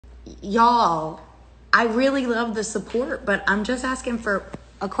y'all, I really love the support, but I'm just asking for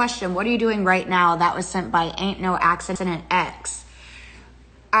a question. What are you doing right now? That was sent by Ain't No Accident X.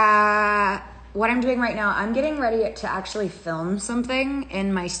 What I'm doing right now, I'm getting ready to actually film something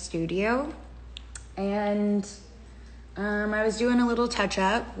in my studio. And I was doing a little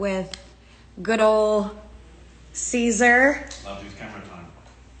touch-up with good old Caesar. Love these camera time.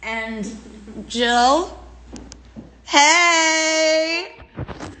 And Jill. Hey!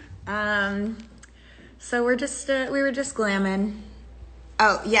 So we were just glamming.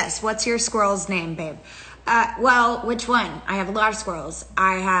 Oh, yes. What's your squirrel's name, babe? Well, which one? I have a lot of squirrels.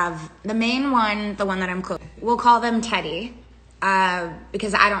 I have the main one, the one that I'm close. We'll call them Teddy,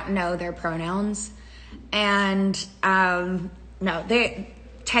 because I don't know their pronouns. And,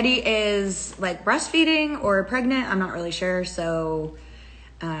 Teddy is like breastfeeding or pregnant. I'm not really sure. So,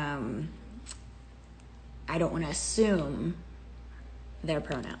 I don't want to assume their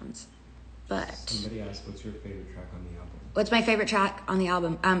pronouns. But somebody asked, what's your favorite track on the album? What's my favorite track on the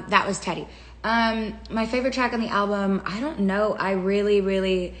album? That was Teddy. My favorite track on the album, I don't know. I'm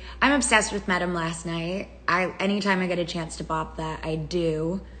obsessed with Met 'Em Last Night. Anytime I get a chance to bop that, I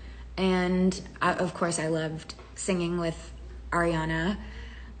do. And of course, I loved singing with Ariana.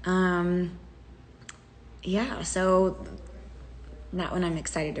 So that one I'm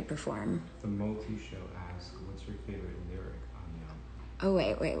excited to perform. The multi-show asks, what's your favorite lyric on the album? Oh,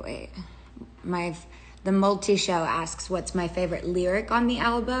 wait. The multi-show asks, what's my favorite lyric on the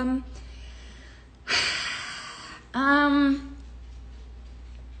album?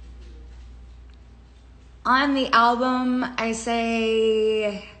 On the album, I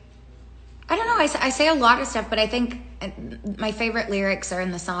say, I don't know, I say a lot of stuff, but I think my favorite lyrics are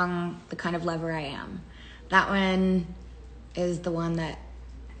in the song, The Kind of Lover I Am. That one is the one that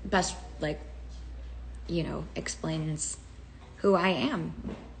best, explains who I am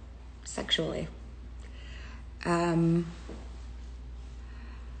sexually.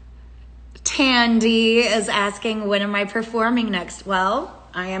 Tandy is asking, when am I performing next? Well,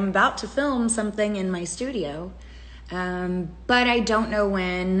 I am about to film something in my studio, but I don't know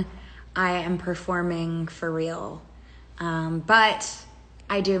when I am performing for real. But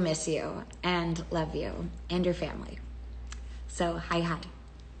I do miss you and love you and your family. So, hi.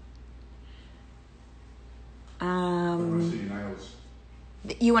 I want to see your nails.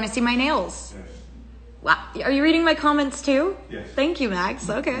 You want to see my nails? Yes. Wow. Are you reading my comments too? Yes. Thank you, Max.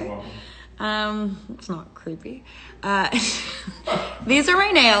 Okay. You're welcome. It's not creepy. These are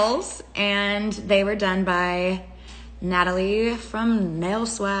my nails, and they were done by Natalie from Nail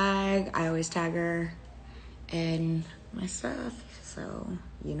Swag. I always tag her in my stuff, so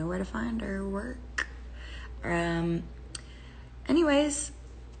you know where to find her work. Anyways,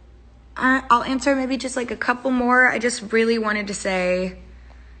 I'll answer maybe just a couple more. I just really wanted to say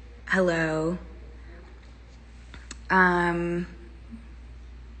hello.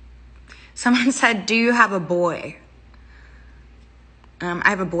 Someone said, do you have a boy? I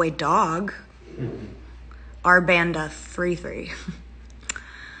have a boy dog. Arbanda 33.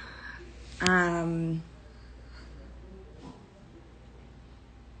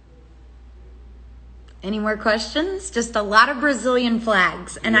 Any more questions? Just a lot of Brazilian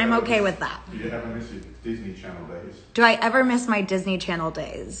flags, and I'm okay with that. Do you ever miss your Disney Channel days? Do I ever miss my Disney Channel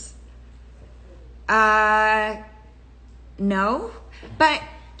days? No, but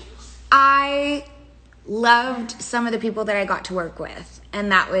I loved some of the people that I got to work with,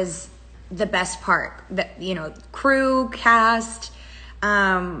 and that was the best part. Crew, cast,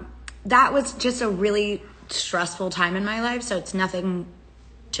 that was just a really stressful time in my life, so it's nothing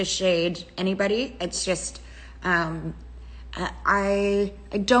to shade anybody. It's just, I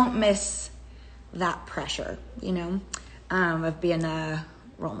don't miss that pressure, of being a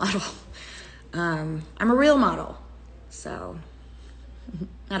role model. I'm a real model, so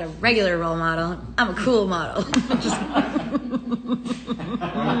not a regular role model. I'm a cool model.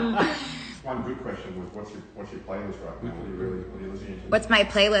 One good question was, what's your playlist right now? What are you listening to? What's my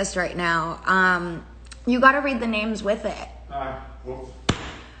playlist right now? You got to read the names with it. Whoops.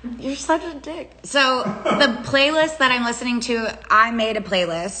 You're such a dick. So the playlist that I'm listening to, I made a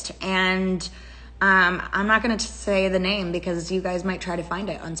playlist, and I'm not going to say the name because you guys might try to find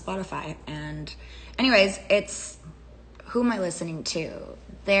it on Spotify. And anyways, it's, who am I listening to?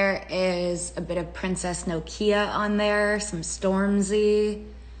 There is a bit of Princess Nokia on there, some Stormzy.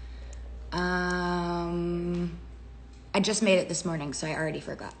 I just made it this morning, so I already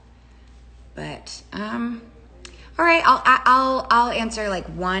forgot. But all right, I'll answer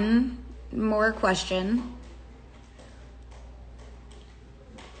one more question.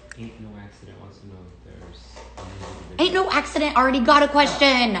 Ain't No Accident wants to know if there's a music Ain't no accident. Already got a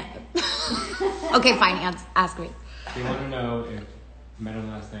question. Okay, fine. Ask me. They want to know if Metal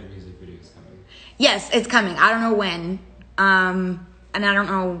Last Night music video is coming. Yes, it's coming. I don't know when. And I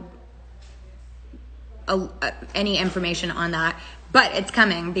don't know any information on that. But it's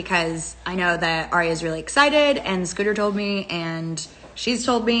coming because I know that Arya's really excited, and Scooter told me, and she's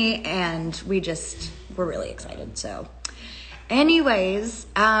told me, and we're really excited. So, anyways,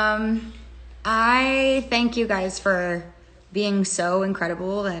 I thank you guys for being so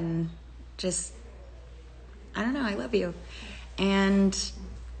incredible and just, I don't know, I love you. And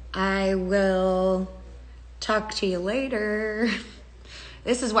I will talk to you later.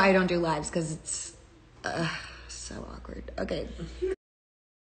 This is why I don't do lives, because it's so awkward. Okay.